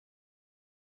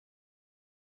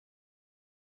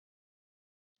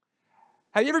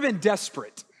Have you ever been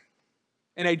desperate?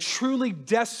 In a truly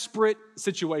desperate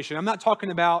situation? I'm not talking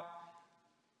about,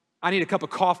 I need a cup of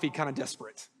coffee kind of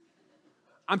desperate.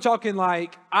 I'm talking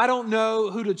like, I don't know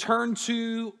who to turn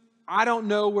to, I don't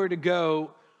know where to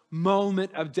go,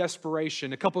 moment of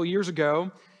desperation. A couple of years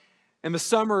ago, in the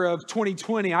summer of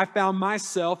 2020, I found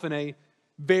myself in a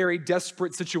very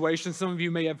desperate situation. Some of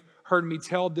you may have heard me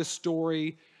tell this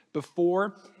story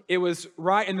before. It was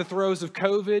right in the throes of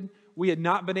COVID. We had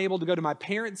not been able to go to my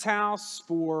parents' house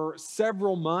for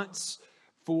several months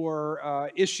for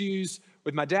issues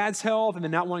with my dad's health and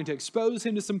then not wanting to expose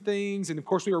him to some things. And of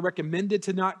course, we were recommended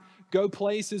to not go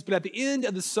places. But at the end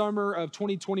of the summer of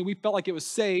 2020, we felt like it was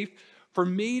safe for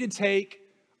me to take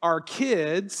our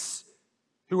kids,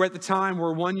 who at the time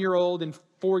were 1 year old and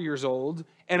 4 years old,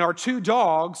 and our 2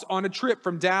 dogs on a trip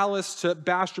from Dallas to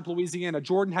Bastrop, Louisiana.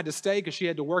 Jordan had to stay because she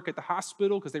had to work at the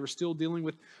hospital because they were still dealing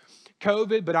with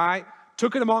COVID, but I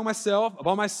took it upon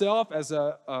myself as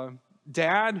a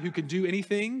dad who could do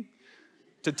anything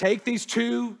to take these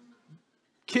 2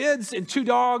 kids and 2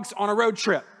 dogs on a road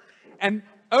trip. And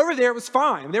over there, it was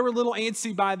fine. They were a little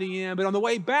antsy by the end, but on the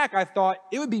way back, I thought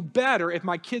it would be better if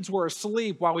my kids were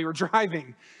asleep while we were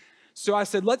driving. So I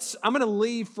said, I'm going to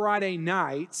leave Friday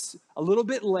nights a little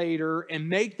bit later and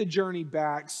make the journey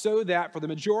back so that for the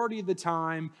majority of the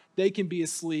time, they can be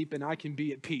asleep and I can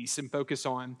be at peace and focus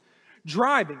on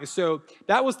driving. So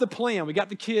that was the plan. We got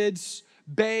the kids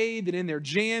bathed and in their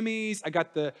jammies. I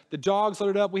got the dogs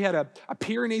loaded up. We had a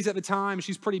Pyrenees at the time.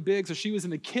 She's pretty big, so she was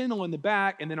in the kennel in the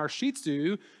back, and then our Shih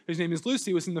Tzu, whose name is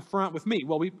Lucy, was in the front with me.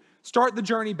 Well, we start the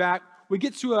journey back. We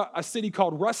get to a city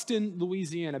called Ruston,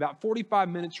 Louisiana, about 45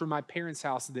 minutes from my parents'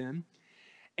 house then.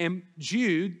 And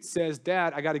Jude says,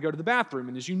 Dad, I got to go to the bathroom.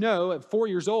 And as you know, at 4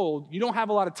 years old, you don't have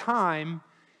a lot of time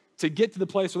to get to the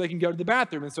place where they can go to the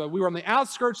bathroom. And so we were on the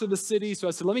outskirts of the city, so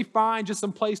I said, let me find just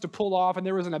some place to pull off. And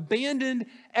there was an abandoned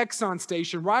Exxon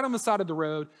station right on the side of the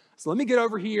road. So let me get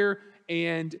over here,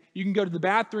 and you can go to the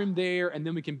bathroom there, and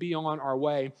then we can be on our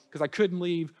way. Because I couldn't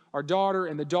leave our daughter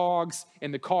and the dogs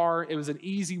in the car. It was an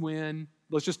easy win.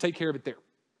 Let's just take care of it there.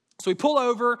 So we pull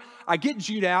over, I get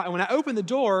Jude out, and when I open the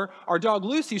door, our dog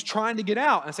Lucy's trying to get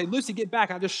out. And I say, Lucy, get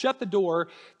back. And I just shut the door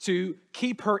to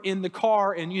keep her in the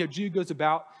car, and Jude goes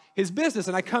about his business.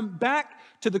 And I come back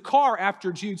to the car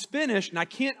after Jude's finished, and I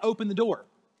can't open the door.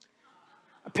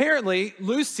 Apparently,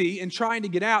 Lucy, in trying to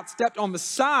get out, stepped on the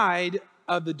side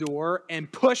of the door and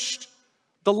pushed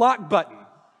the lock button.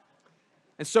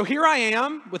 And so here I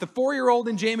am with a 4-year-old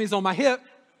in jammies on my hip,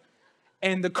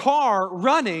 and the car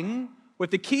running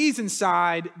with the keys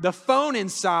inside, the phone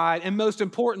inside, and most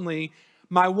importantly,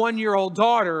 my 1-year-old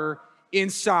daughter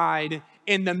inside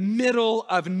in the middle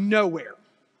of nowhere.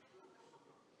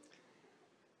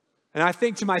 And I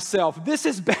think to myself, this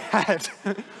is bad.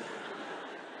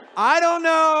 I don't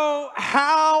know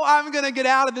how I'm going to get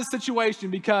out of this situation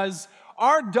because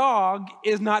our dog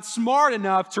is not smart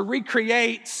enough to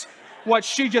recreate what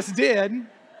she just did.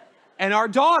 And our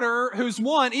daughter, who's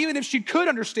 1, even if she could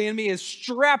understand me, is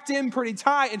strapped in pretty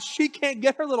tight and she can't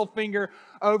get her little finger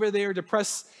over there to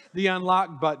press the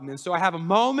unlock button. And so I have a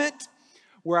moment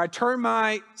where I turn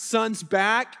my son's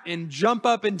back and jump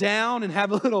up and down and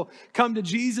have a little come to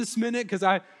Jesus minute because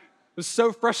I was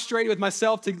so frustrated with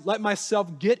myself to let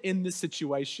myself get in this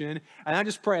situation. And I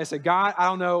just pray. I said, God, I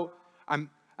don't know. I'm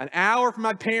an hour from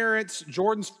my parents.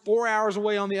 Jordan's 4 hours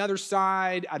away on the other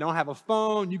side. I don't have a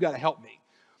phone. You got to help me.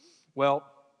 Well,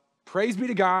 praise be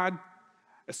to God.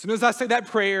 As soon as I say that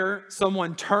prayer,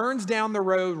 someone turns down the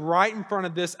road right in front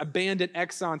of this abandoned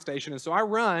Exxon station. And so I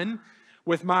run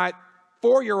with my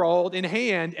 4-year-old in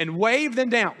hand and wave them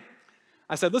down.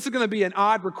 I said, this is going to be an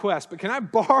odd request, but can I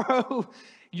borrow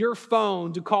your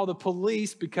phone to call the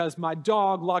police because my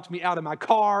dog locked me out of my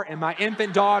car and my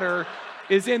infant daughter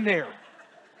is in there?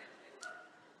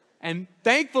 And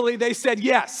thankfully, they said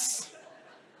yes.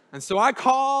 And so I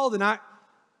called and I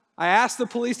asked the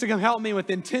police to come help me.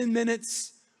 Within 10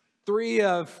 minutes, 3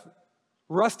 of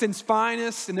Ruston's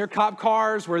finest in their cop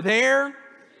cars were there.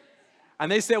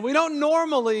 And they said, we don't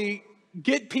normally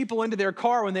get people into their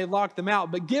car when they lock them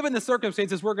out, but given the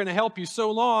circumstances, we're going to help you so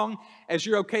long as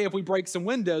you're okay if we break some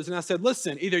windows. And I said,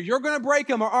 listen, either you're going to break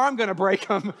them or I'm going to break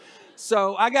them.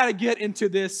 So I got to get into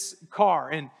this car.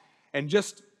 And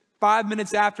just 5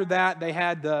 minutes after that, they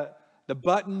had the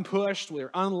button pushed. We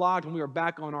were unlocked and we were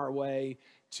back on our way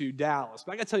to Dallas.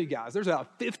 But I got to tell you guys, there's about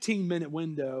a 15-minute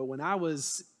window when I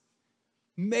was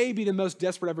maybe the most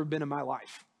desperate I've ever been in my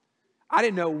life. I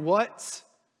didn't know what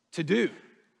to do.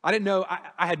 I didn't know,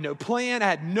 I had no plan. I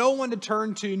had no one to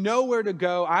turn to, nowhere to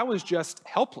go. I was just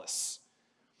helpless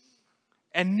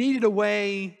and needed a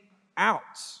way out.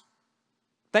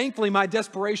 Thankfully, my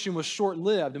desperation was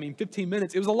short-lived. 15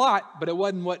 minutes, it was a lot, but it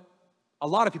wasn't what a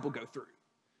lot of people go through.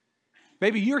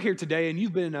 Maybe you're here today and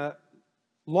you've been in a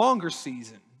longer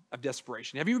season of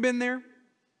desperation. Have you ever been there?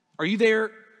 Are you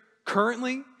there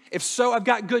currently? If so, I've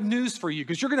got good news for you,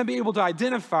 because you're going to be able to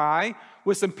identify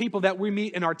with some people that we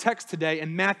meet in our text today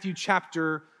in Matthew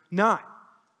chapter 9.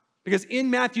 Because in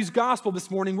Matthew's gospel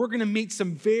this morning, we're going to meet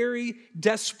some very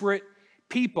desperate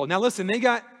people. Now listen, they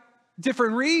got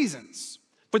different reasons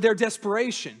for their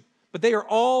desperation, but they are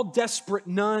all desperate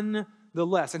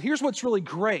nonetheless. And here's what's really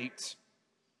great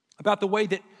about the way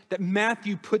that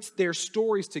Matthew puts their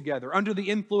stories together under the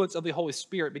influence of the Holy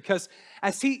Spirit, because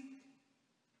as he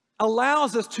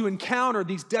allows us to encounter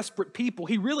these desperate people,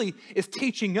 he really is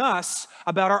teaching us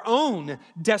about our own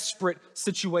desperate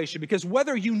situation. Because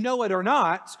whether you know it or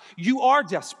not, you are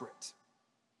desperate.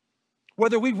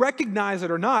 Whether we recognize it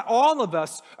or not, all of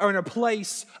us are in a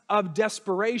place of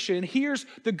desperation. And here's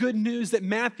the good news that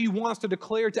Matthew wants to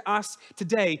declare to us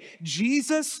today.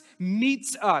 Jesus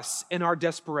meets us in our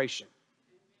desperation.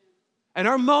 In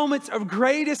our moments of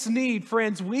greatest need,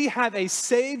 friends, we have a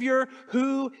Savior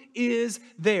who is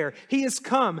there. He has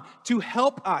come to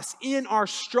help us in our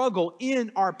struggle,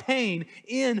 in our pain,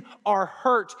 in our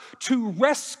hurt, to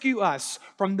rescue us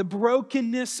from the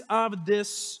brokenness of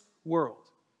this world.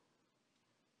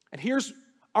 And here's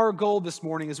our goal this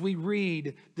morning as we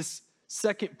read this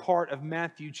second part of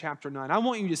Matthew chapter 9. I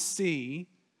want you to see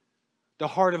the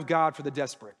heart of God for the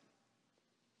desperate.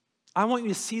 I want you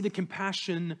to see the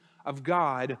compassion of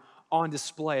God on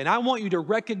display. And I want you to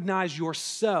recognize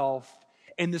yourself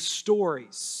in the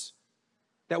stories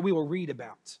that we will read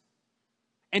about.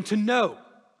 And to know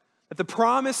that the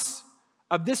promise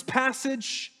of this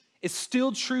passage is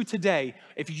still true today.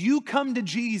 If you come to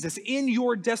Jesus in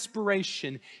your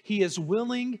desperation, He is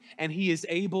willing and He is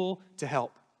able to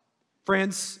help.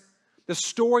 Friends, the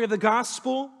story of the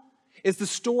gospel is the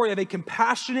story of a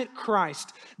compassionate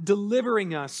Christ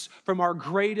delivering us from our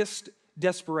greatest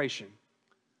desperation.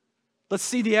 Let's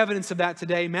see the evidence of that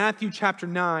today. Matthew chapter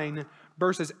 9,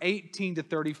 verses 18 to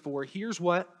 34. Here's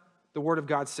what the Word of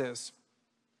God says.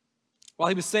 While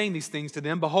He was saying these things to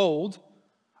them, behold,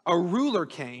 a ruler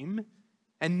came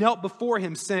and knelt before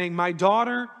Him, saying, "My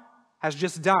daughter has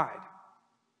just died.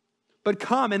 But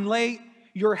come and lay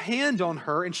your hand on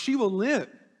her, and she will live."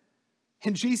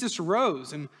 And Jesus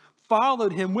rose and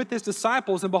followed Him with His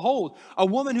disciples. And behold, a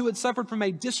woman who had suffered from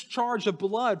a discharge of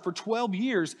blood for 12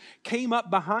 years came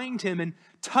up behind Him and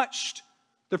touched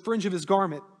the fringe of His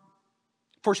garment.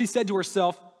 For she said to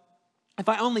herself, "If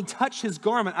I only touch His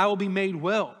garment, I will be made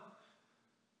well."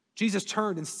 Jesus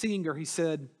turned and seeing her, He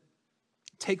said,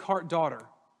 "Take heart, daughter.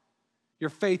 Your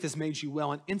faith has made you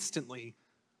well." And instantly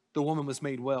the woman was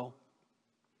made well.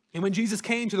 And when Jesus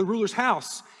came to the ruler's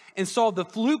house and saw the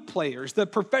flute players, the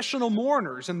professional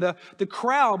mourners, and the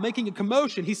crowd making a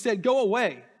commotion, He said, "Go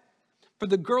away, for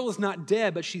the girl is not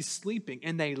dead, but she's sleeping."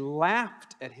 And they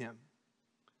laughed at Him.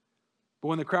 But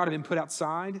when the crowd had been put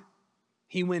outside,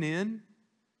 He went in,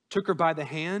 took her by the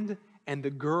hand, and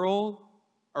the girl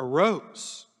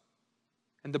arose.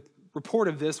 And the report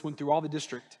of this went through all the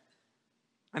district.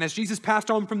 And as Jesus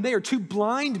passed on from there, 2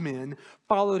 blind men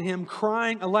followed Him,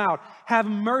 crying aloud, "Have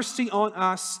mercy on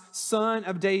us, Son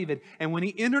of David." And when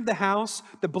He entered the house,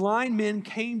 the blind men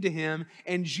came to Him,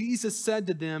 and Jesus said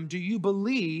to them, "Do you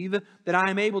believe that I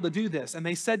am able to do this?" And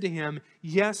they said to Him,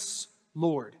 "Yes,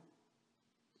 Lord."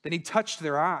 Then He touched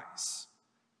their eyes,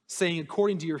 saying,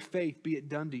 "According to your faith be it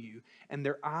done to you." And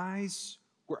their eyes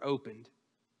were opened.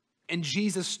 And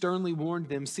Jesus sternly warned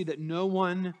them, "See that no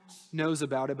one knows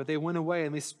about it." But they went away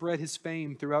and they spread His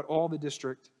fame throughout all the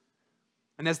district.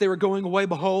 And as they were going away,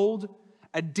 behold,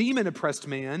 a demon-oppressed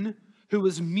man who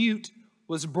was mute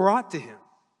was brought to Him.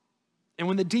 And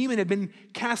when the demon had been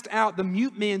cast out, the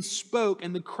mute man spoke,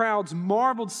 and the crowds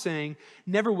marveled, saying,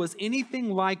 "Never was anything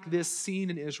like this seen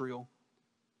in Israel."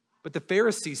 But the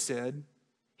Pharisees said,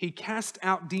 "He cast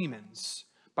out demons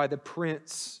by the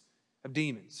prince of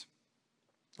demons."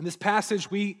 In this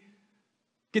passage, we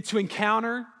get to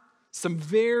encounter some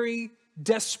very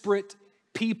desperate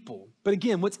people. But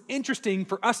again, what's interesting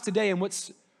for us today and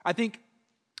what's, I think,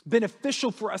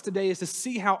 beneficial for us today is to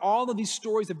see how all of these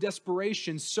stories of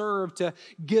desperation serve to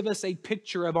give us a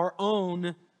picture of our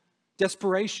own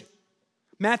desperation.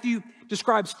 Matthew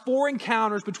describes 4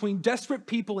 encounters between desperate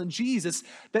people and Jesus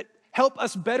that help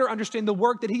us better understand the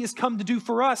work that He has come to do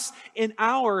for us in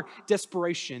our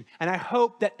desperation. And I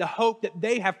hope that the hope that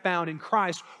they have found in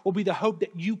Christ will be the hope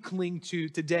that you cling to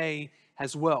today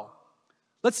as well.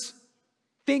 Let's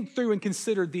Think through and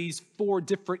consider these 4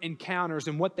 different encounters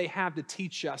and what they have to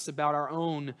teach us about our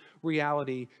own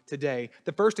reality today.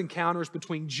 The first encounter is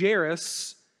between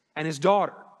Jairus and his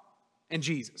daughter and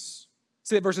Jesus.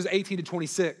 See that verses 18 to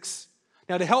 26.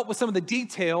 Now, to help with some of the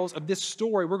details of this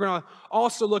story, we're going to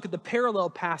also look at the parallel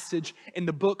passage in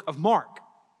the book of Mark.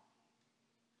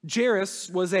 Jairus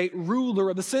was a ruler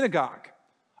of the synagogue,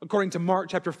 according to Mark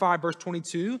chapter 5, verse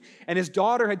 22, and his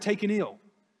daughter had taken ill.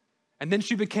 And then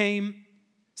she became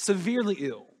severely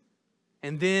ill,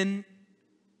 and then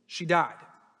she died.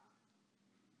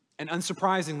 And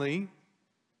unsurprisingly,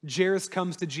 Jairus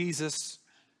comes to Jesus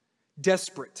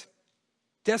desperate,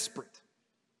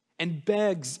 and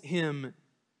begs him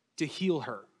to heal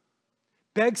her,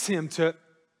 begs him to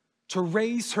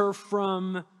raise her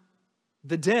from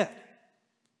the dead.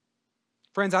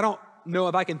 Friends, I don't know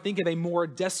if I can think of a more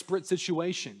desperate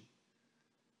situation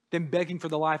than begging for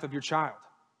the life of your child.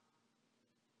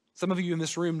 Some of you in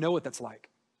this room know what that's like.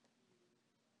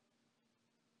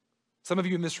 Some of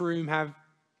you in this room have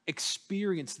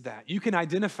experienced that. You can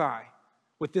identify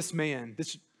with this man,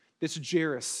 this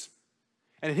Jairus.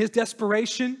 And in his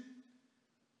desperation,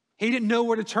 he didn't know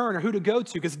where to turn or who to go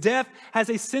to, because death has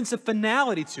a sense of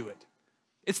finality to it.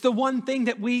 It's the one thing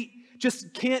that we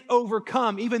just can't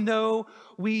overcome, even though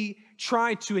we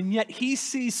try to. And yet he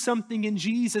sees something in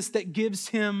Jesus that gives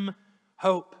him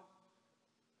hope.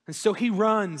 And so he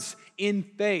runs in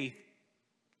faith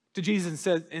to Jesus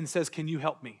and says, "Can you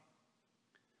help me?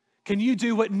 Can you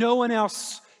do what no one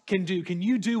else can do? Can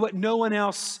you do what no one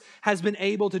else has been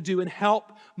able to do and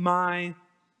help my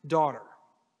daughter?"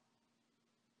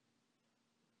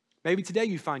 Maybe today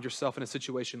you find yourself in a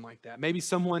situation like that. Maybe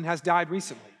someone has died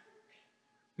recently.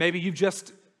 Maybe you've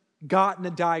just gotten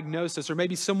a diagnosis, or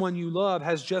maybe someone you love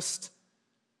has just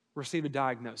received a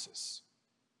diagnosis,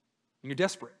 and you're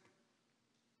desperate.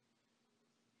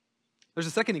 There's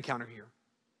a second encounter here.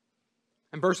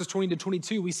 In verses 20 to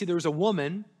 22, we see there's a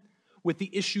woman with the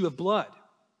issue of blood.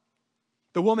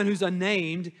 The woman who's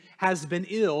unnamed has been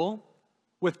ill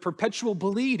with perpetual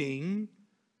bleeding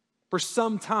for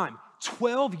some time.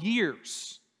 12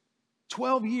 years.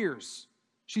 12 years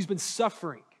she's been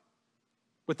suffering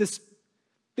with this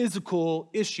physical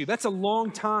issue. That's a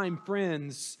long time,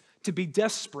 friends, to be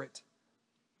desperate.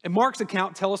 And Mark's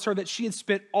account tells her that she had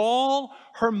spent all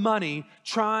her money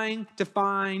trying to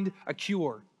find a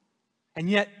cure. And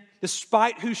yet,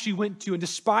 despite who she went to and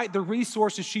despite the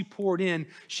resources she poured in,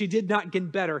 she did not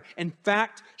get better. In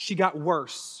fact, she got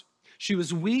worse. She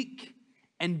was weak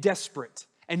and desperate,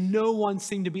 and no one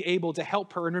seemed to be able to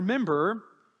help her. And remember,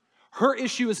 her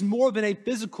issue is more than a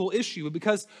physical issue.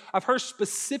 Because of her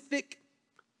specific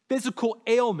physical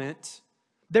ailment,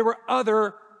 there were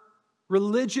other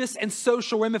religious and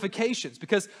social ramifications,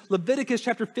 because Leviticus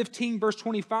chapter 15 verse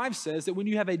 25 says that when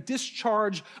you have a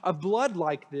discharge of blood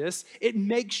like this, it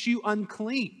makes you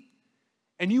unclean.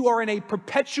 And you are in a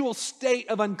perpetual state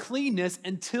of uncleanness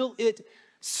until it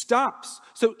stops.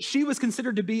 So she was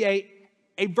considered to be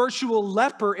a virtual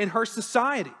leper in her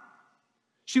society.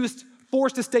 She was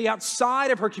forced to stay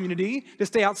outside of her community, to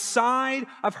stay outside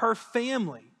of her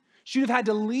family. She would have had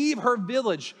to leave her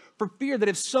village for fear that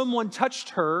if someone touched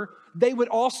her, they would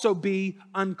also be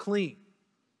unclean.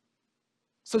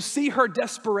 So see her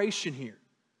desperation here.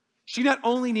 She not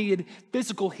only needed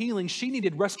physical healing, she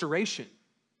needed restoration.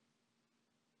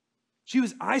 She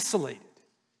was isolated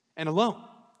and alone.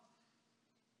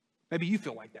 Maybe you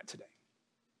feel like that today.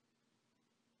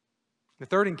 The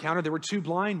third encounter, there were 2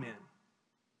 blind men.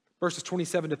 Verses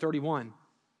 27 to 31.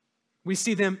 We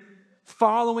see them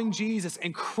following Jesus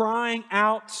and crying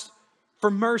out for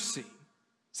mercy.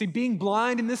 See, being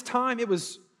blind in this time, it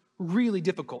was really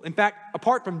difficult. In fact,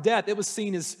 apart from death, it was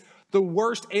seen as the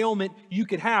worst ailment you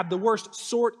could have, the worst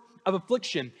sort of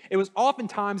affliction. It was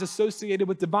oftentimes associated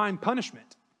with divine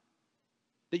punishment,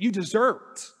 that you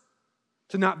deserved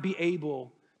to not be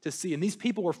able to see. And these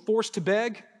people were forced to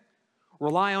beg,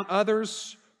 rely on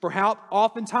others for help.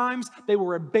 Oftentimes, they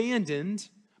were abandoned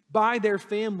by their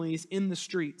families in the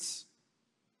streets.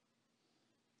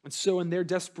 And so in their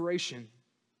desperation,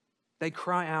 they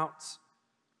cry out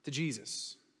to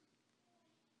Jesus.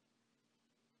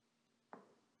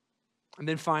 And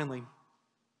then finally,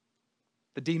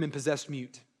 the demon-possessed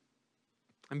mute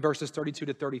in verses 32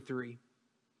 to 33.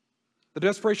 The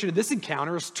desperation of this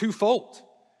encounter is twofold.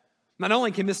 Not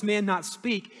only can this man not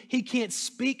speak, he can't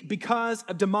speak because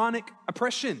of demonic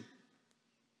oppression.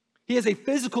 He has a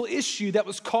physical issue that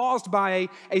was caused by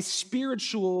a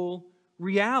spiritual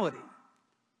reality.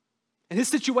 And his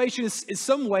situation is in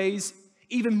some ways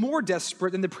even more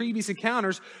desperate than the previous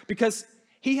encounters, because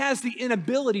He has the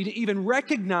inability to even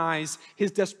recognize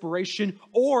his desperation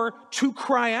or to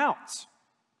cry out,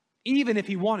 even if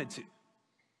he wanted to.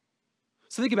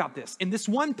 So think about this. In this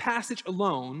one passage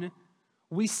alone,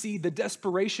 we see the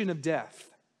desperation of death.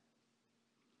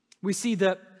 We see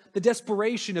the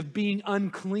desperation of being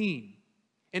unclean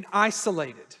and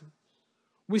isolated.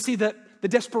 We see the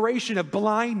desperation of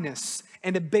blindness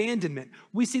and abandonment.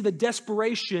 We see the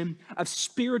desperation of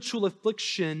spiritual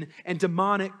affliction and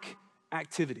demonic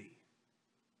activity.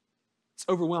 It's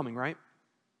overwhelming, right?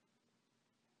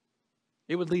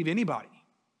 It would leave anybody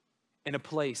in a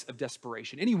place of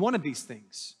desperation. Any one of these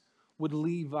things would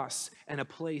leave us in a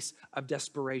place of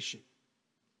desperation.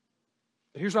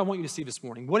 But here's what I want you to see this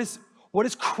morning. What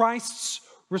is Christ's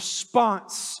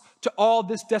response to all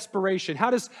this desperation? How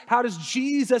does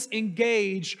Jesus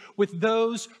engage with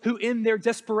those who in their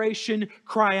desperation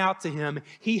cry out to him?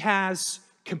 He has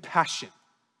compassion.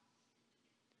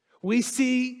 We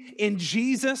see in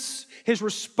Jesus his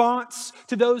response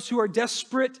to those who are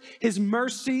desperate, his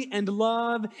mercy and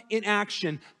love in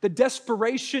action. The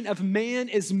desperation of man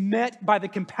is met by the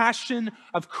compassion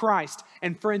of Christ.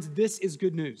 And friends, this is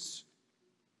good news.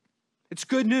 It's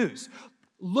good news.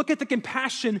 Look at the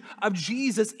compassion of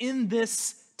Jesus in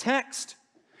this text.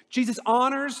 Jesus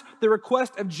honors the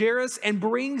request of Jairus and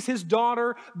brings his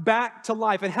daughter back to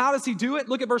life. And how does he do it?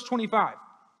 Look at verse 25.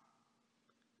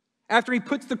 After he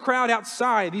puts the crowd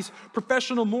outside, these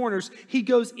professional mourners, he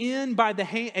goes in by the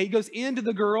hand, he goes into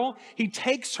the girl, he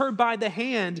takes her by the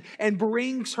hand and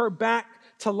brings her back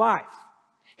to life.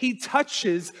 He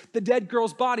touches the dead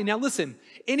girl's body. Now listen,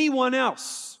 anyone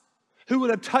else who would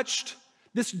have touched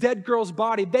this dead girl's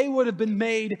body, they would have been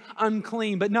made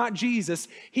unclean, but not Jesus.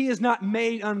 He is not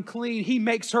made unclean. He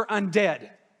makes her undead.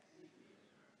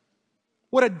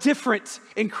 What a different,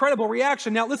 incredible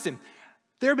reaction. Now listen,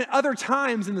 there have been other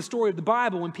times in the story of the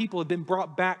Bible when people have been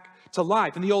brought back to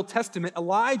life. In the Old Testament,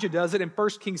 Elijah does it in 1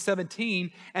 Kings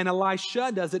 17, and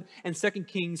Elisha does it in 2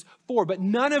 Kings 4. But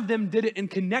none of them did it in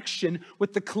connection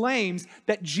with the claims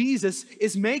that Jesus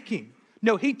is making.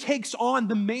 No, he takes on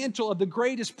the mantle of the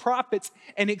greatest prophets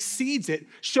and exceeds it,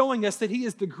 showing us that he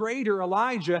is the greater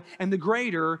Elijah and the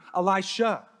greater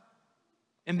Elisha.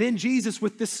 And then Jesus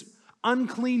with this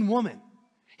unclean woman,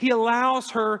 he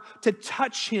allows her to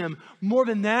touch him. More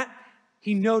than that,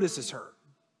 he notices her.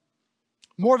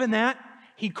 More than that,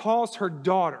 he calls her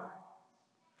daughter.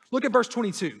 Look at verse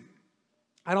 22.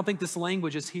 I don't think this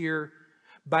language is here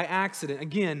by accident.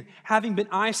 Again, having been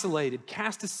isolated,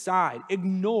 cast aside,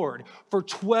 ignored for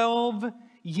 12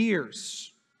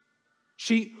 years,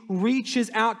 she reaches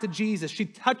out to Jesus. She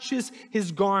touches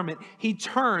his garment. He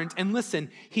turns and listen,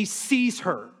 he sees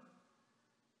her.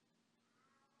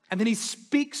 And then he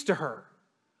speaks to her,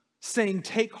 saying,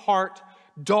 "Take heart,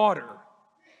 daughter.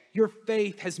 Your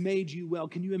faith has made you well."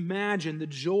 Can you imagine the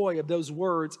joy of those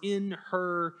words in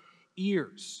her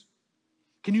ears?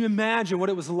 Can you imagine what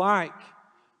it was like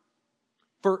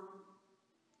for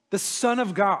the Son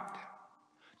of God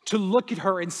to look at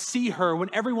her and see her when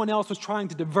everyone else was trying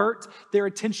to divert their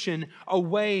attention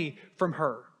away from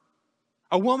her?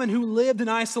 A woman who lived in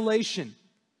isolation,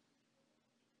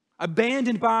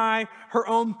 abandoned by her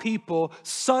own people,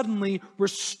 suddenly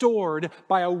restored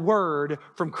by a word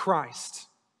from Christ.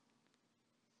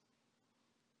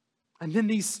 And then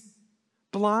these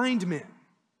blind men,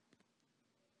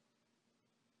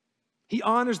 he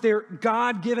honors their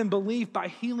God-given belief by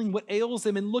healing what ails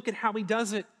them, and look at how he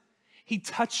does it. He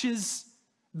touches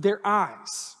their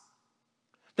eyes.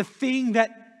 The thing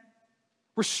that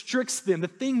restricts them, the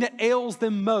thing that ails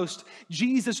them most,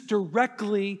 Jesus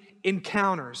directly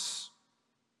encounters.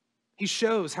 He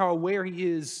shows how aware he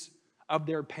is of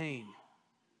their pain,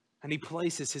 and he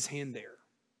places his hand there.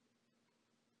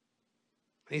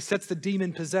 And he sets the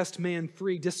demon-possessed man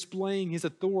free, displaying his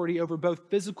authority over both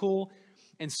physical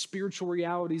and spiritual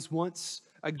realities once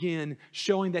again,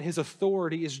 showing that his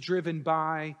authority is driven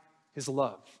by his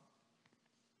love.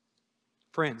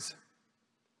 Friends,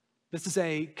 this is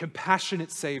a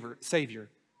compassionate Savior.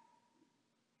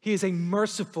 He is a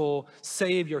merciful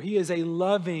Savior. He is a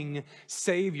loving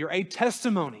Savior, a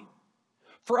testimony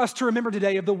for us to remember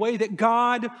today of the way that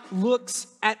God looks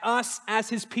at us as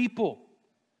his people.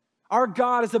 Our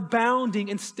God is abounding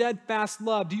in steadfast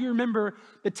love. Do you remember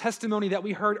the testimony that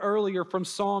we heard earlier from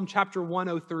Psalm chapter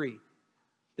 103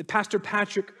 that Pastor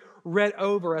Patrick read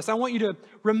over us? I want you to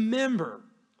remember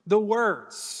the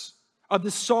words of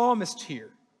the psalmist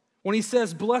here when he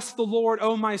says, "Bless the Lord,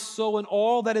 O my soul, and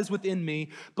all that is within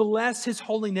me. Bless his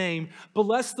holy name.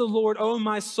 Bless the Lord, O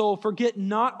my soul. Forget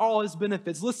not all his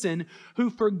benefits." Listen, who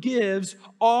forgives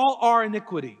all our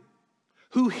iniquity,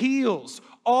 who heals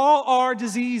all our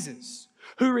diseases,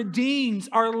 who redeems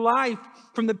our life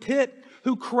from the pit,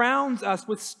 who crowns us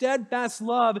with steadfast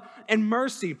love and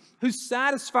mercy, who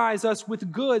satisfies us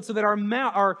with good so that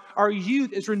our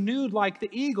youth is renewed like the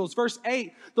eagles. Verse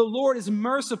 8, the Lord is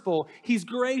merciful, He's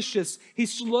gracious,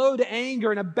 He's slow to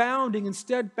anger and abounding in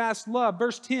steadfast love.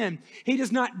 Verse 10, He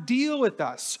does not deal with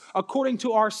us according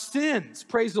to our sins,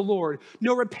 praise the Lord,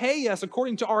 nor repay us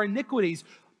according to our iniquities.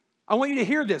 I want you to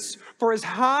hear this. For as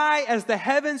high as the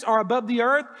heavens are above the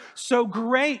earth, so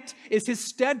great is His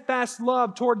steadfast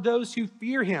love toward those who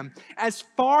fear Him. As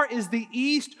far as the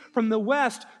east from the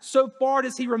west, so far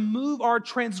does He remove our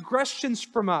transgressions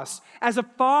from us. As a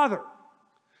father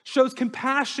shows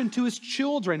compassion to his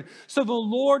children, so the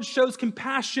Lord shows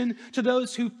compassion to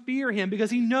those who fear Him,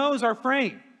 because He knows our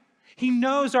frame. He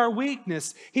knows our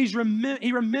weakness. He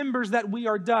remembers that we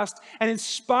are dust. And in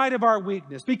spite of our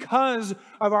weakness, because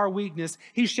of our weakness,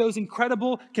 He shows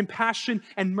incredible compassion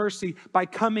and mercy by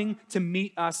coming to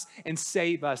meet us and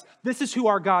save us. This is who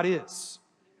our God is.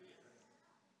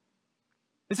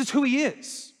 This is who He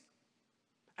is.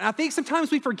 And I think sometimes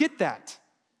we forget that.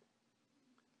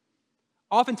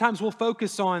 Oftentimes we'll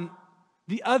focus on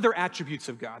the other attributes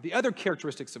of God, the other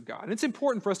characteristics of God. And it's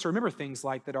important for us to remember things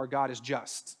like that our God is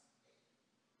just,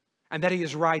 and that He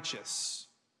is righteous,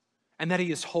 and that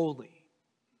He is holy.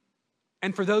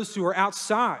 And for those who are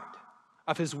outside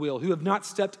of His will, who have not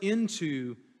stepped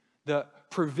into the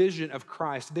provision of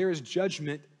Christ, there is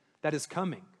judgment that is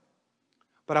coming.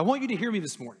 But I want you to hear me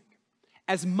this morning.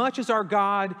 As much as our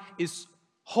God is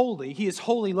holy, He is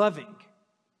holy loving.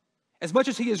 As much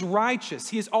as He is righteous,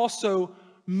 He is also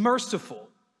merciful.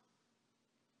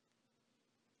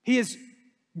 He is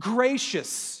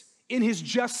gracious in His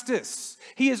justice.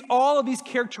 He has all of these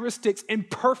characteristics in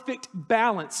perfect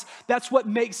balance. That's what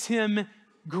makes Him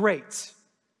great.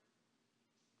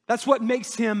 That's what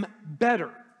makes Him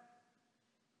better.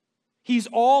 He's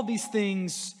all these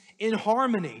things in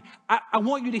harmony. I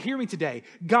want you to hear me today.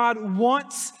 God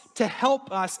wants to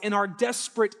help us in our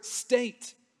desperate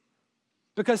state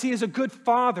because He is a good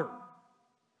Father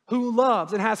who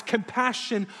loves and has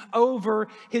compassion over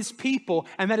His people.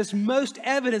 And that is most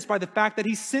evidenced by the fact that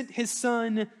He sent His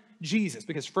Son, Jesus.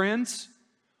 Because friends,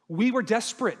 we were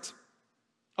desperate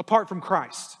apart from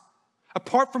Christ.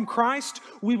 Apart from Christ,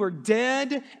 we were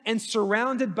dead and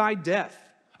surrounded by death,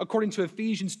 according to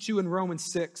Ephesians 2 and Romans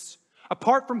 6.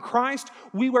 Apart from Christ,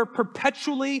 we were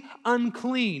perpetually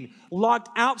unclean, locked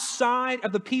outside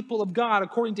of the people of God,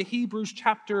 according to Hebrews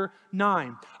chapter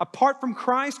 9. Apart from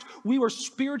Christ, we were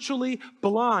spiritually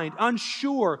blind,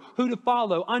 unsure who to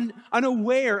follow,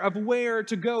 unaware of where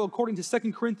to go, according to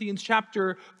 2 Corinthians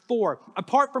chapter 4.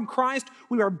 Apart from Christ,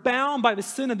 we are bound by the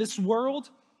sin of this world,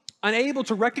 unable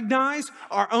to recognize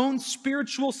our own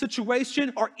spiritual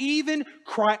situation or even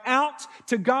cry out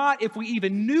to God if we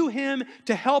even knew Him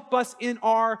to help us in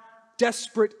our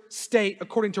desperate state,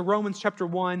 according to Romans chapter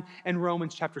 1 and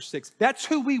Romans chapter 6. That's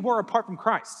who we were apart from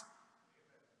Christ.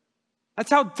 That's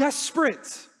how desperate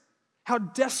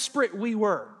we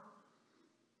were.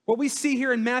 What we see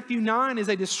here in Matthew 9 is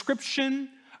a description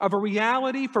of a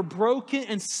reality for broken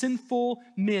and sinful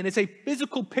men. It's a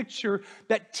physical picture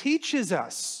that teaches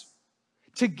us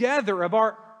together of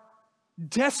our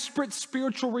desperate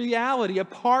spiritual reality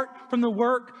apart from the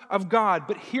work of God.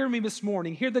 But hear me this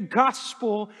morning. Hear the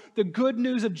gospel, the good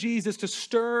news of Jesus to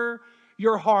stir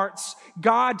your hearts.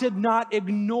 God did not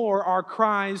ignore our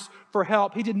cries for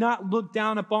help. He did not look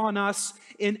down upon us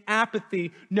in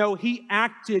apathy. No, He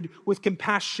acted with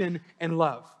compassion and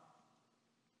love.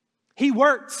 He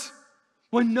worked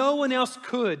when no one else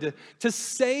could to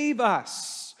save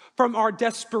us from our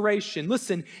desperation.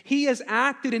 Listen, He has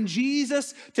acted in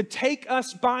Jesus to take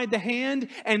us by the hand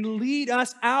and lead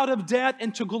us out of death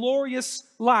into glorious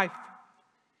life.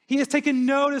 He has taken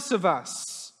notice of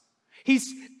us.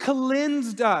 He's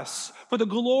cleansed us for the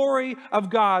glory of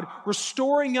God,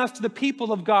 restoring us to the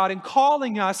people of God and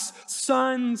calling us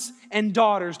sons and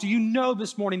daughters. Do you know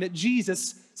this morning that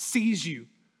Jesus sees you?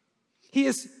 He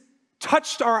has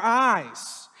touched our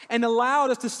eyes and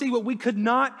allowed us to see what we could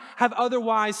not have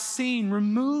otherwise seen,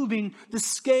 removing the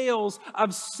scales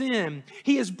of sin.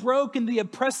 He has broken the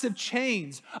oppressive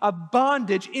chains of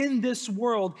bondage in this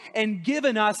world and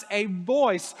given us a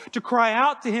voice to cry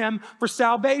out to Him for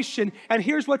salvation. And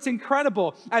here's what's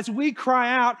incredible. As we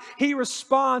cry out, He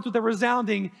responds with a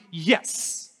resounding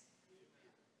yes.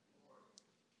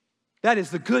 That is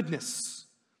the goodness,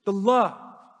 the love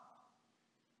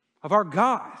of our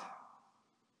God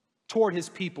toward His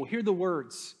people. Hear the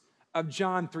words of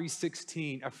John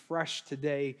 3:16, afresh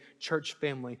today, church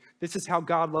family. This is how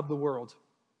God loved the world,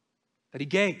 that He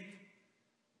gave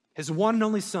His one and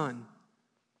only Son,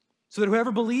 so that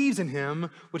whoever believes in him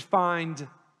would find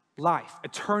life,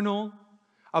 eternal,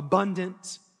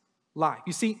 abundant life.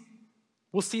 You see,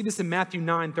 we'll see this in Matthew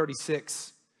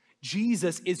 9:36.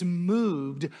 Jesus is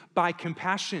moved by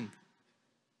compassion.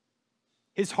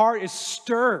 His heart is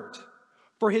stirred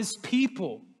for his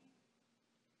people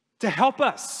to help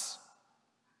us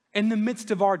in the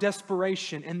midst of our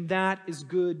desperation, and that is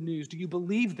good news. Do you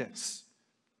believe this?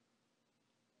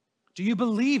 Do you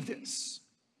believe this?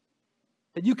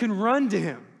 That you can run to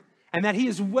him and that he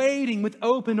is waiting with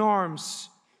open arms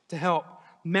to help.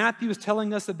 Matthew is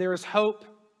telling us that there is hope.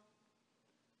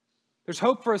 There's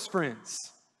hope for us,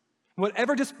 friends.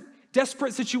 Whatever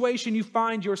desperate situation you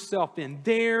find yourself in,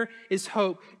 there is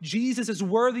hope. Jesus is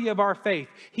worthy of our faith.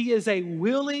 He is a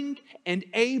willing and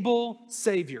able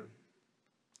Savior.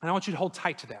 And I want you to hold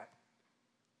tight to that.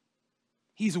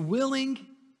 He's willing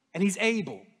and he's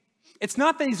able. It's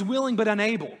not that he's willing but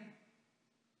unable.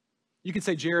 You can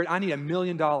say, Jared, I need $1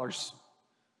 million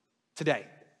today.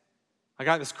 I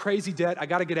got this crazy debt. I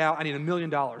got to get out. I need $1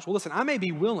 million. Well, listen, I may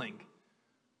be willing,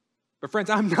 but friends,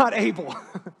 I'm not able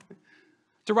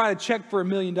to write a check for $1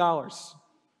 million.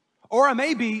 Or I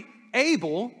may be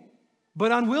able,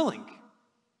 but unwilling.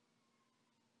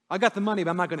 I got the money, but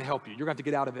I'm not going to help you. You're going to have to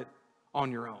get out of it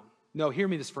on your own. No, hear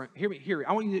me, friend. Hear me.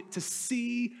 I want you to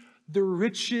see the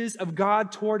riches of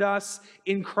God toward us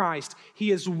in Christ.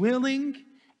 He is willing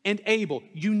and able,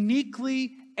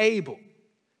 uniquely able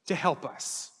to help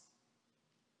us.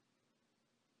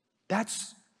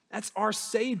 That's our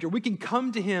Savior. We can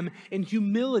come to him in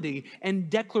humility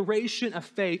and declaration of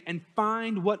faith and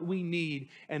find what we need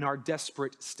in our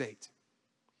desperate state.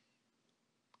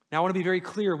 Now, I want to be very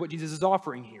clear what Jesus is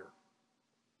offering here.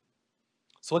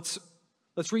 So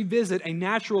let's revisit a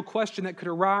natural question that could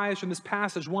arise from this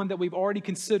passage, one that we've already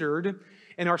considered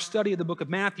in our study of the book of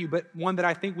Matthew, but one that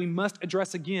I think we must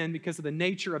address again because of the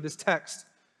nature of this text.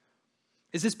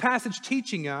 Is this passage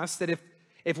teaching us that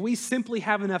if we simply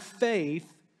have enough faith,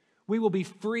 we will be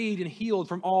freed and healed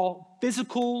from all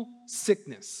physical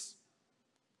sickness?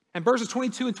 And verses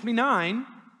 22 and 29,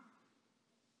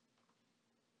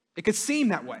 it could seem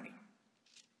that way.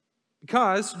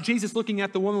 Because Jesus, looking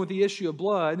at the woman with the issue of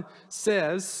blood,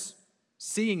 says,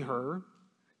 seeing her,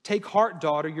 "Take heart,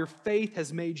 daughter, your faith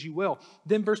has made you well."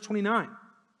 Then verse 29,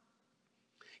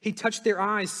 he touched their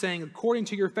eyes, saying, "According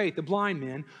to your faith," the blind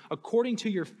men, "according to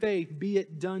your faith be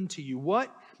it done to you."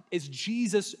 What is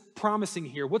Jesus promising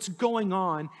here? What's going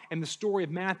on in the story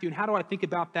of Matthew, and how do I think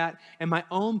about that in my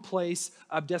own place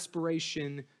of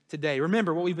desperation today?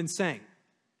 Remember what we've been saying.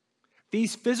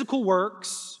 These physical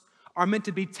works are meant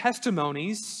to be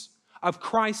testimonies of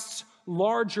Christ's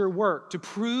larger work, to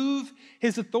prove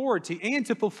his authority and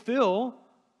to fulfill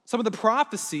some of the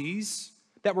prophecies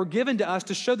that were given to us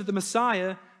to show that the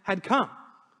Messiah had come.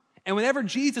 And whenever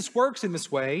Jesus works in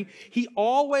this way, he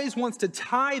always wants to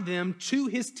tie them to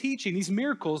his teaching, these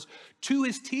miracles, to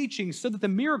his teaching, so that the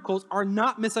miracles are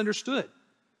not misunderstood.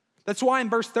 That's why in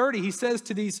verse 30, he says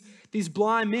to these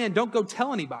blind men, don't go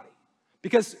tell anybody,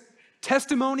 because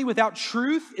testimony without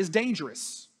truth is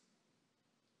dangerous.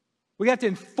 We have to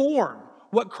inform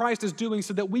what Christ is doing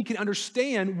so that we can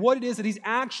understand what it is that he's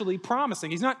actually promising.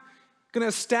 He's not going to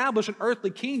establish an earthly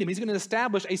kingdom. He's going to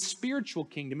establish a spiritual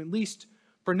kingdom, at least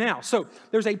for now. So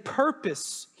there's a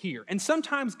purpose here. And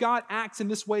sometimes God acts in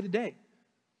this way today.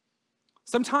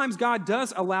 Sometimes God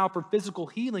does allow for physical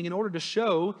healing in order to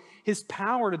show his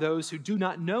power to those who do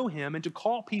not know him and to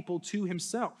call people to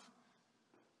himself.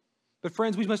 But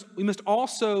friends, we must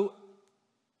also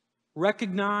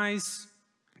recognize,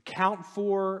 account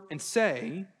for, and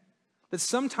say that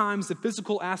sometimes the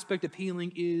physical aspect of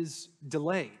healing is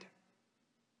delayed.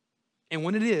 And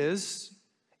when it is,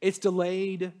 it's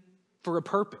delayed for a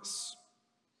purpose.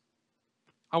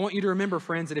 I want you to remember,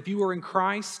 friends, that if you are in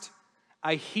Christ,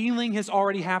 a healing has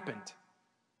already happened.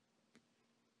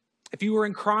 If you are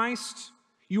in Christ,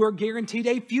 you are guaranteed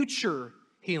a future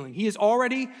healing. He has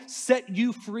already set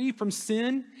you free from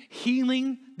sin,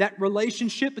 healing that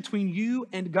relationship between you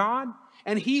and God,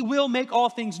 and he will make all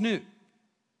things new.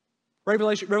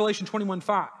 Revelation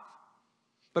 21:5.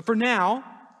 But for now,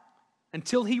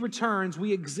 until he returns,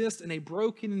 we exist in a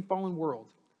broken and fallen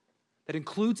world that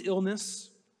includes illness,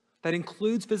 that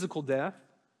includes physical death,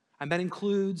 and that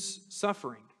includes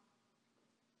suffering.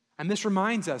 And this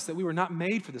reminds us that we were not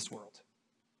made for this world.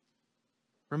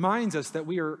 Reminds us that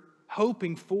we are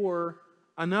hoping for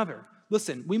another.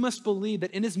 Listen, we must believe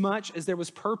that inasmuch as there was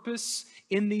purpose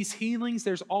in these healings,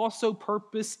 there's also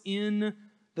purpose in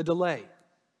the delay.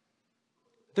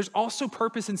 There's also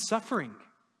purpose in suffering.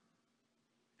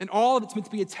 And all of it's meant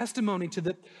to be a testimony to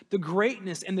the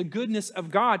greatness and the goodness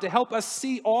of God, to help us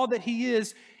see all that he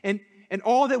is and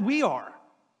all that we are,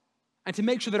 and to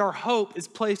make sure that our hope is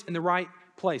placed in the right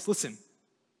place. Listen,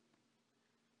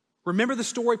 remember the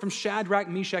story from Shadrach,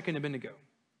 Meshach, and Abednego.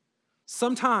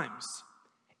 Sometimes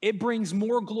it brings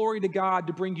more glory to God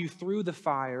to bring you through the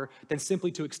fire than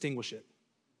simply to extinguish it.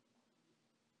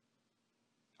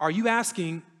 Are you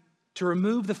asking to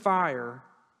remove the fire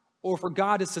or for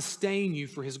God to sustain you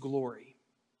for his glory?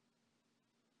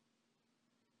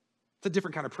 It's a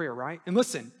different kind of prayer, right? And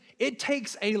listen, it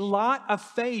takes a lot of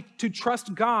faith to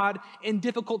trust God in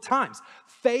difficult times.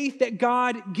 Faith that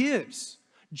God gives.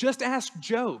 Just ask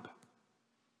Job,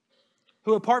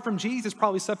 who apart from Jesus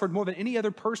probably suffered more than any other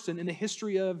person in the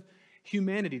history of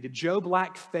humanity. Did Job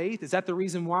lack faith? Is that the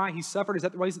reason why he suffered? Is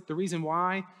that the reason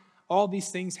why all these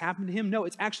things happened to him? No,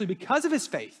 it's actually because of his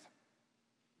faith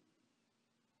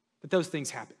that those things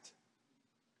happened.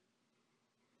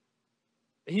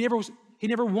 He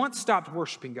never once stopped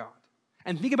worshiping God.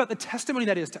 And think about the testimony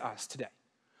that is to us today.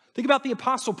 Think about the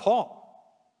Apostle Paul,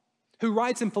 who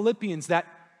writes in Philippians that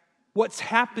what's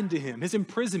happened to him, his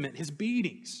imprisonment, his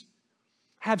beatings,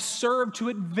 have served to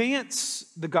advance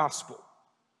the gospel,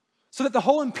 so that the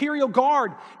whole imperial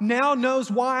guard now knows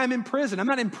why I'm in prison. I'm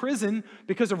not in prison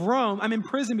because of Rome. I'm in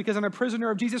prison because I'm a prisoner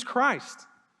of Jesus Christ.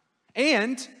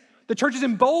 And the church is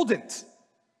emboldened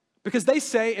because they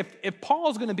say, if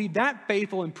Paul's going to be that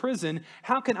faithful in prison,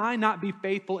 how can I not be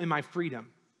faithful in my freedom?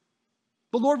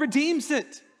 The Lord redeems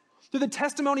it through the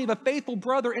testimony of a faithful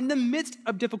brother in the midst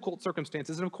of difficult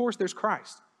circumstances. And of course, there's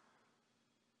Christ,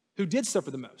 who did suffer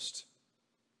the most.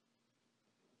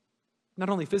 Not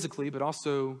only physically, but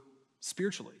also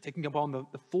spiritually, taking upon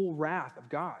the full wrath of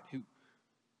God, who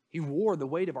he wore the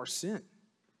weight of our sin.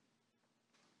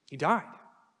 He died.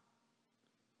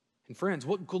 And friends,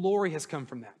 what glory has come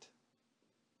from that?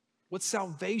 What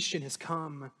salvation has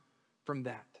come from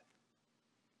that?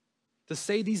 To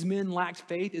say these men lacked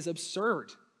faith is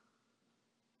absurd.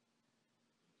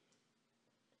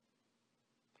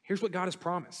 Here's what God has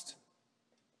promised: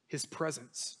 his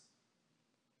presence.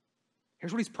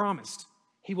 Here's what he's promised: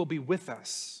 he will be with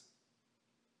us.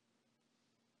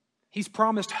 He's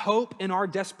promised hope in our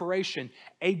desperation,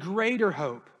 a greater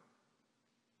hope,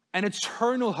 an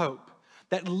eternal hope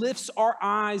that lifts our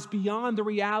eyes beyond the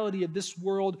reality of this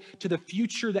world to the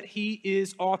future that he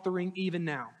is authoring even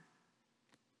now.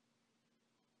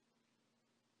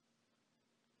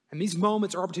 And these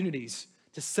moments are opportunities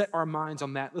to set our minds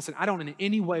on that. Listen, I don't in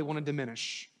any way want to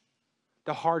diminish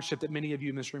the hardship that many of you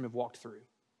in this room have walked through.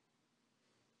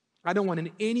 I don't want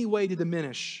in any way to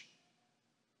diminish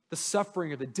the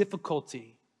suffering or the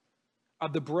difficulty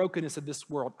of the brokenness of this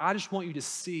world. I just want you to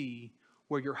see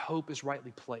where your hope is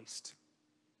rightly placed.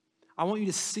 I want you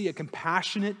to see a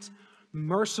compassionate,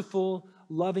 merciful,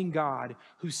 loving God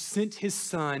who sent his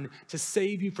son to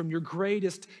save you from your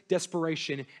greatest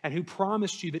desperation and who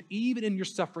promised you that even in your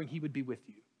suffering, he would be with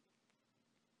you.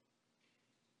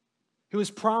 Who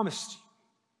has promised you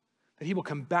that he will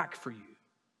come back for you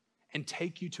and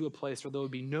take you to a place where there will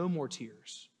be no more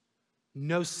tears,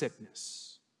 no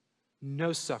sickness,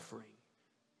 no suffering,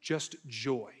 just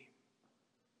joy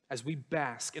as we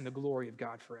bask in the glory of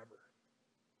God forever.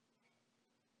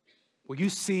 Will you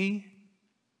see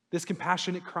this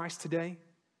compassionate Christ today?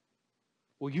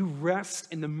 Will you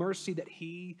rest in the mercy that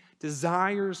he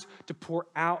desires to pour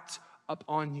out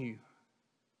upon you?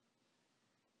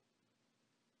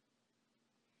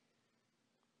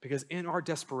 Because in our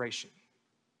desperation,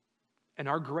 and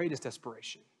our greatest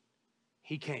desperation,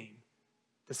 he came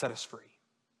to set us free.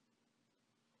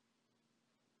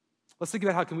 Let's think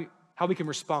about how we can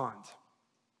respond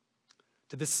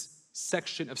to this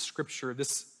section of Scripture,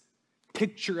 this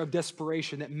picture of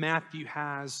desperation that Matthew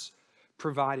has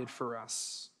provided for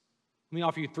us. Let me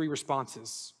offer you 3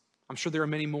 responses. I'm sure there are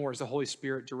many more as the Holy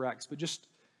Spirit directs, but just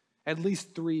at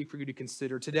least 3 for you to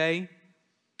consider. Today,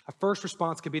 a first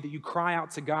response could be that you cry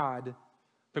out to God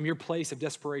from your place of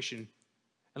desperation.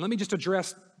 And let me just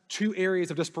address 2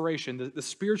 areas of desperation, the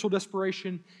spiritual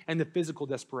desperation and the physical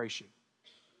desperation.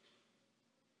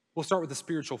 We'll start with the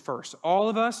spiritual first. All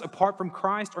of us, apart from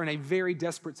Christ, are in a very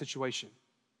desperate situation.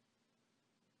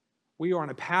 We are on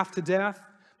a path to death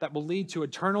that will lead to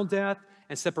eternal death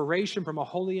and separation from a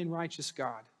holy and righteous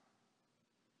God.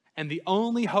 And the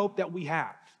only hope that we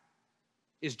have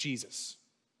is Jesus.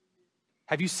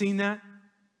 Have you seen that?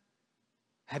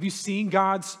 Have you seen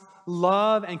God's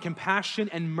love and compassion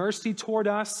and mercy toward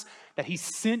us, that he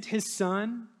sent his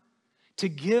son to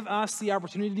give us the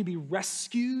opportunity to be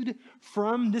rescued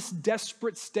from this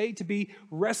desperate state, to be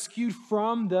rescued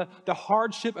from the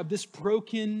hardship of this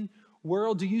broken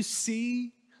world? Do you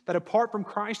see that apart from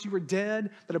Christ you were dead,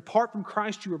 that apart from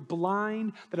Christ you were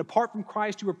blind, that apart from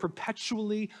Christ you were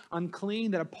perpetually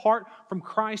unclean, that apart from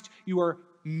Christ you are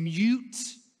mute,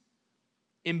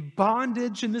 in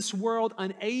bondage in this world,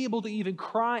 unable to even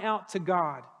cry out to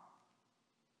God.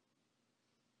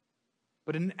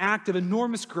 But in an act of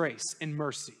enormous grace and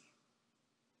mercy,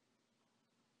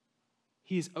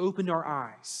 He has opened our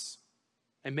eyes,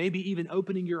 and maybe even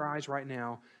opening your eyes right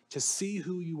now, to see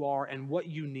who you are and what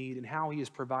you need and how He has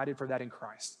provided for that in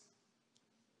Christ.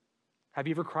 Have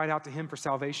you ever cried out to Him for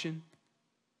salvation?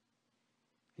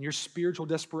 In your spiritual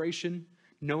desperation,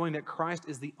 knowing that Christ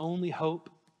is the only hope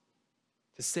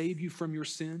to save you from your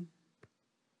sin?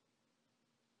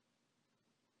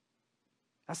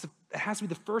 It has to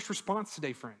be the first response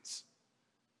today, friends.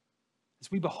 As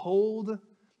we behold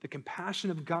the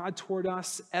compassion of God toward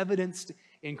us evidenced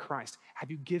in Christ,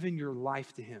 have you given your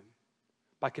life to Him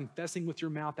by confessing with your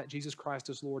mouth that Jesus Christ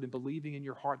is Lord and believing in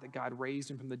your heart that God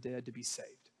raised Him from the dead to be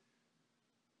saved?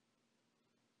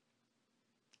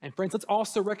 And friends, let's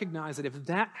also recognize that if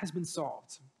that has been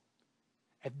solved,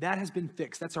 if that has been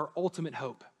fixed, that's our ultimate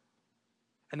hope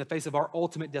in the face of our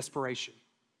ultimate desperation.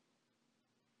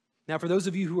 Now, for those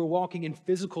of you who are walking in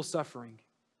physical suffering,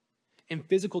 in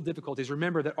physical difficulties,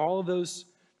 remember that all of those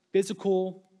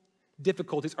physical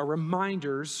difficulties are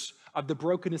reminders of the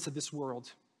brokenness of this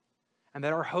world, and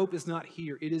that our hope is not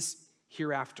here, it is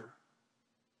hereafter.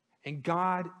 And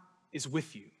God is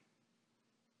with you.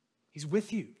 He's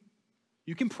with you.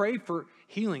 You can pray for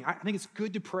healing. I think it's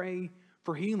good to pray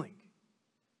for healing.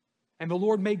 And the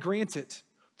Lord may grant it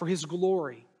for His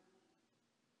glory.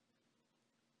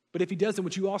 But if He doesn't,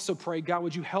 would you also pray, God,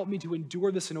 would you help me to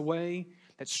endure this in a way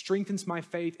that strengthens my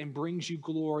faith and brings you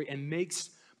glory and makes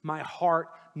my heart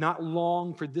not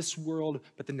long for this world,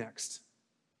 but the next?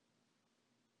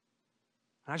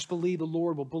 And I just believe the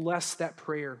Lord will bless that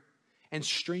prayer and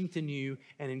strengthen you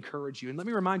and encourage you. And let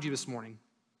me remind you this morning,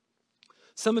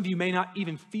 some of you may not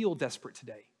even feel desperate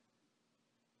today.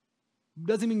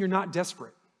 Doesn't mean you're not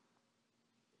desperate.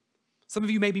 Some of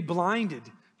you may be blinded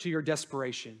to your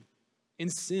desperation in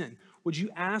sin. Would you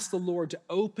ask the Lord to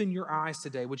open your eyes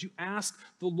today? Would you ask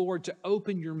the Lord to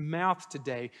open your mouth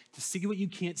today to see what you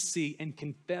can't see and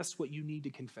confess what you need to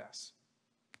confess?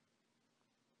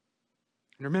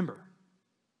 And remember,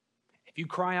 if you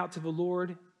cry out to the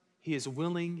Lord, He is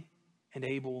willing and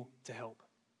able to help.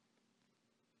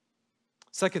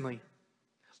 Secondly,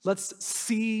 let's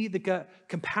see the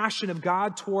compassion of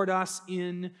God toward us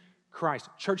in Christ.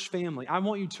 Church family, I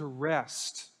want you to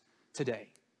rest today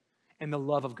in the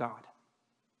love of God.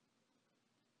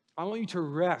 I want you to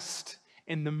rest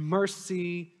in the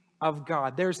mercy of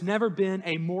God. There's never been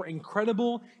a more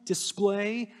incredible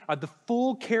display of the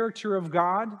full character of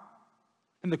God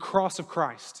than the cross of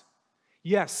Christ.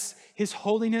 Yes, His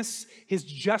holiness, His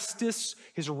justice,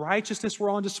 His righteousness were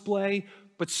on display,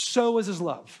 but so is His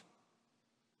love.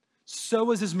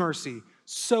 So is His mercy.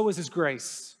 So is His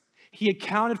grace. He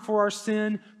accounted for our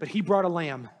sin, but He brought a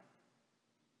lamb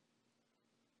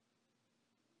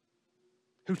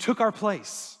who took our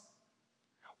place.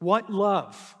 What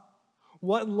love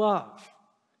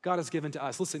God has given to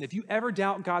us. Listen, if you ever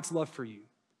doubt God's love for you,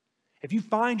 if you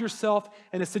find yourself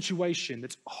in a situation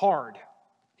that's hard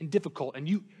and difficult, and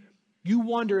you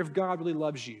wonder if God really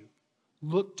loves you,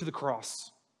 look to the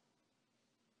cross.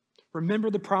 Remember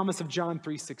the promise of John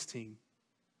 3:16.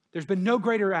 There's been no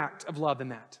greater act of love than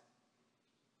that.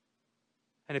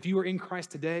 And if you are in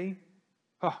Christ today,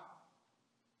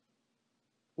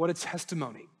 what a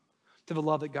testimony to the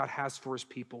love that God has for His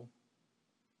people.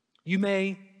 You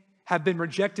may have been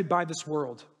rejected by this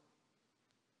world.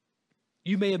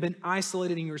 You may have been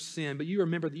isolated in your sin, but you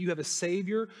remember that you have a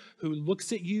Savior who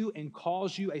looks at you and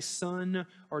calls you a son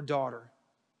or daughter.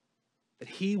 That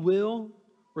He will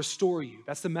restore you.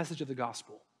 That's the message of the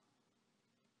gospel.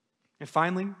 And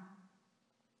finally,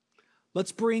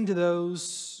 let's bring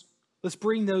those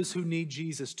who need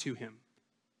Jesus to Him.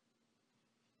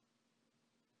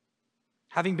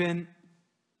 Having been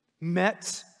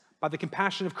met by the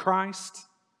compassion of Christ,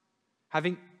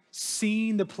 having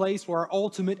seen the place where our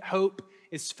ultimate hope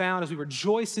is found as we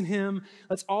rejoice in Him,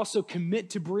 let's also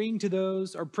commit to bring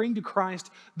to Christ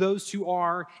those who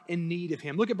are in need of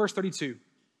Him. Look at verse 32.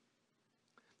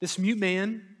 This mute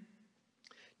man,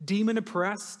 demon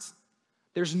oppressed,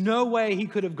 there's no way he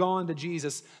could have gone to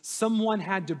Jesus. Someone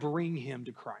had to bring him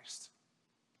to Christ.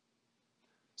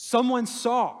 Someone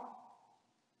saw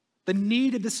the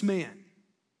need of this man.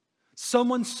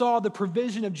 Someone saw the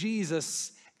provision of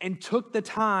Jesus and took the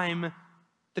time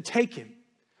to take him.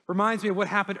 Reminds me of what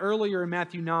happened earlier in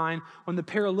Matthew 9 when the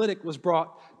paralytic was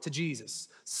brought to Jesus.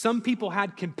 Some people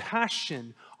had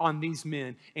compassion on these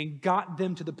men and got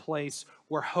them to the place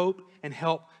where hope and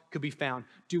help could be found.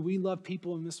 Do we love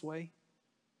people in this way?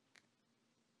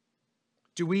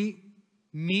 Do we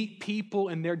meet people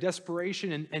in their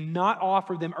desperation and not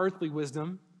offer them earthly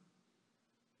wisdom,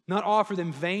 not offer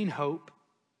them vain hope,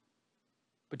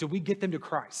 but do we get them to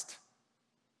Christ,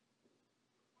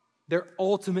 their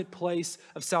ultimate place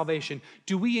of salvation?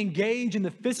 Do we engage in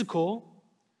the physical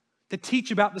to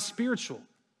teach about the spiritual?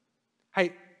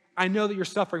 Hey, I know that you're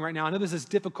suffering right now. I know this is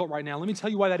difficult right now. Let me tell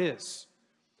you why that is.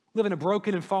 We live in a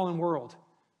broken and fallen world.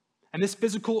 And this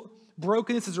physical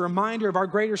brokenness is a reminder of our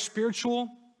greater spiritual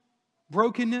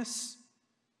brokenness.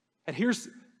 And here's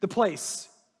the place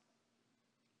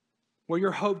where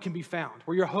your hope can be found,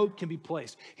 where your hope can be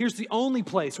placed. Here's the only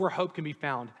place where hope can be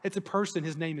found. It's a person.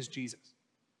 His name is Jesus.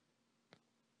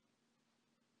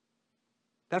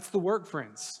 That's the work,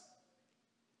 friends,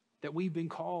 that we've been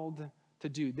called to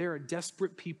do. There are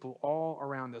desperate people all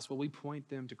around us. Will we point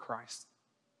them to Christ?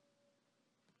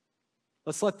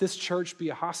 Let's let this church be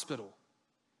a hospital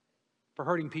for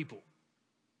hurting people,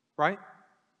 right?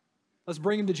 Let's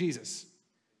bring them to Jesus.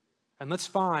 And let's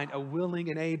find a willing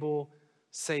and able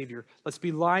Savior. Let's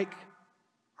be like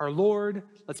our Lord.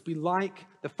 Let's be like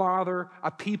the Father,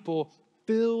 a people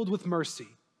filled with mercy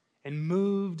and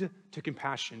moved to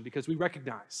compassion, because we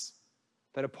recognize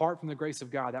that apart from the grace of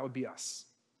God, that would be us.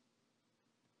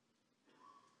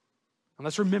 And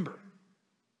let's remember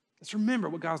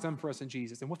what God's done for us in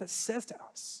Jesus and what that says to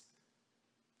us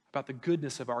about the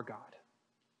goodness of our God.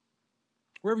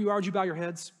 Wherever you are, would you bow your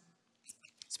heads?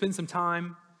 Spend some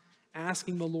time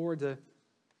asking the Lord to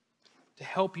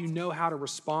help you know how to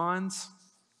respond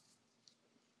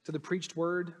to the preached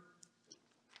word.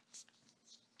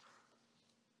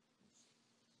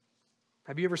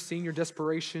 Have you ever seen your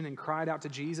desperation and cried out to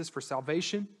Jesus for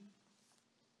salvation?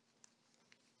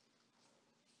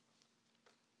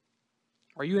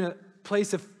 Are you in a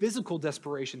place of physical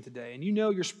desperation today and you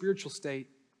know your spiritual state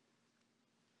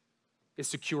is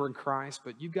secure in Christ,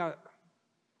 but you've got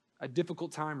a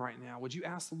difficult time right now? Would you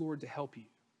ask the Lord to help you,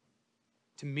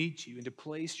 to meet you, and to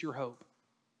place your hope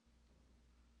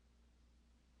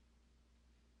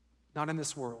not in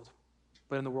this world,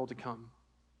 but in the world to come?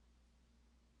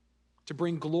 To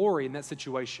bring glory in that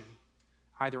situation,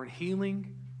 either in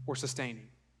healing or sustaining.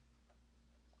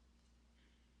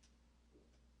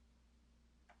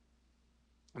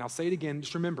 And I'll say it again,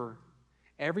 just remember,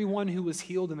 everyone who was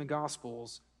healed in the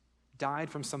Gospels died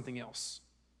from something else.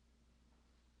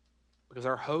 Because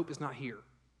our hope is not here.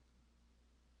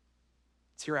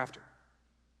 It's hereafter.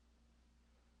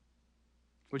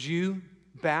 Would you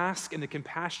bask in the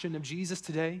compassion of Jesus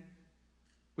today?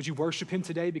 Would you worship him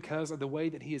today because of the way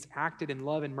that he has acted in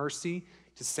love and mercy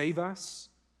to save us?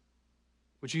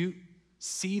 Would you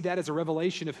see that as a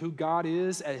revelation of who God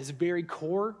is at his very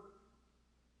core?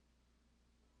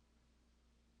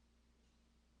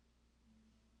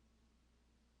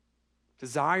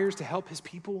 Desires to help his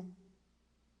people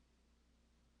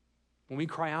when we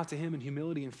cry out to him in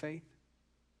humility and faith?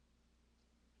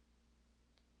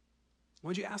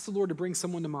 Would you ask the Lord to bring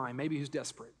someone to mind, maybe who's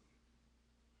desperate?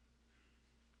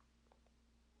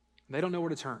 They don't know where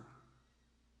to turn.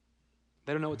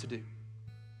 They don't know what to do.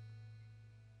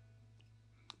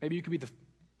 Maybe you could be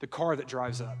the car that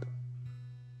drives up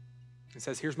and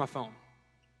says, here's my phone.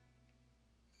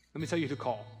 Let me tell you who to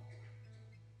call.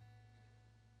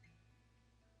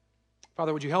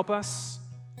 Father, would you help us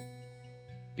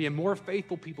be a more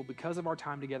faithful people because of our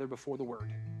time together before the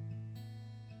Word?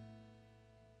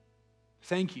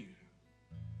 Thank you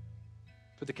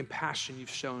for the compassion you've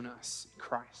shown us in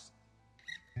Christ.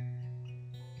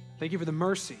 Thank you for the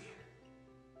mercy,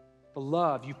 the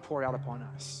love you've poured out upon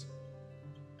us.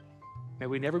 May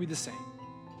we never be the same.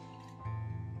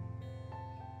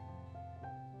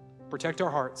 Protect our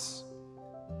hearts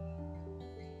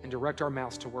and direct our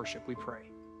mouths to worship, we pray.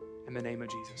 In the name of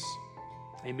Jesus.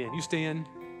 Amen. You stand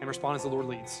and respond as the Lord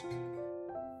leads.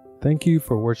 Thank you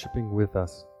for worshiping with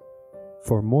us.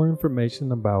 For more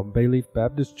information about Bayleaf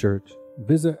Baptist Church,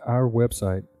 visit our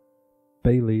website,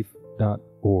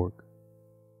 bayleaf.org.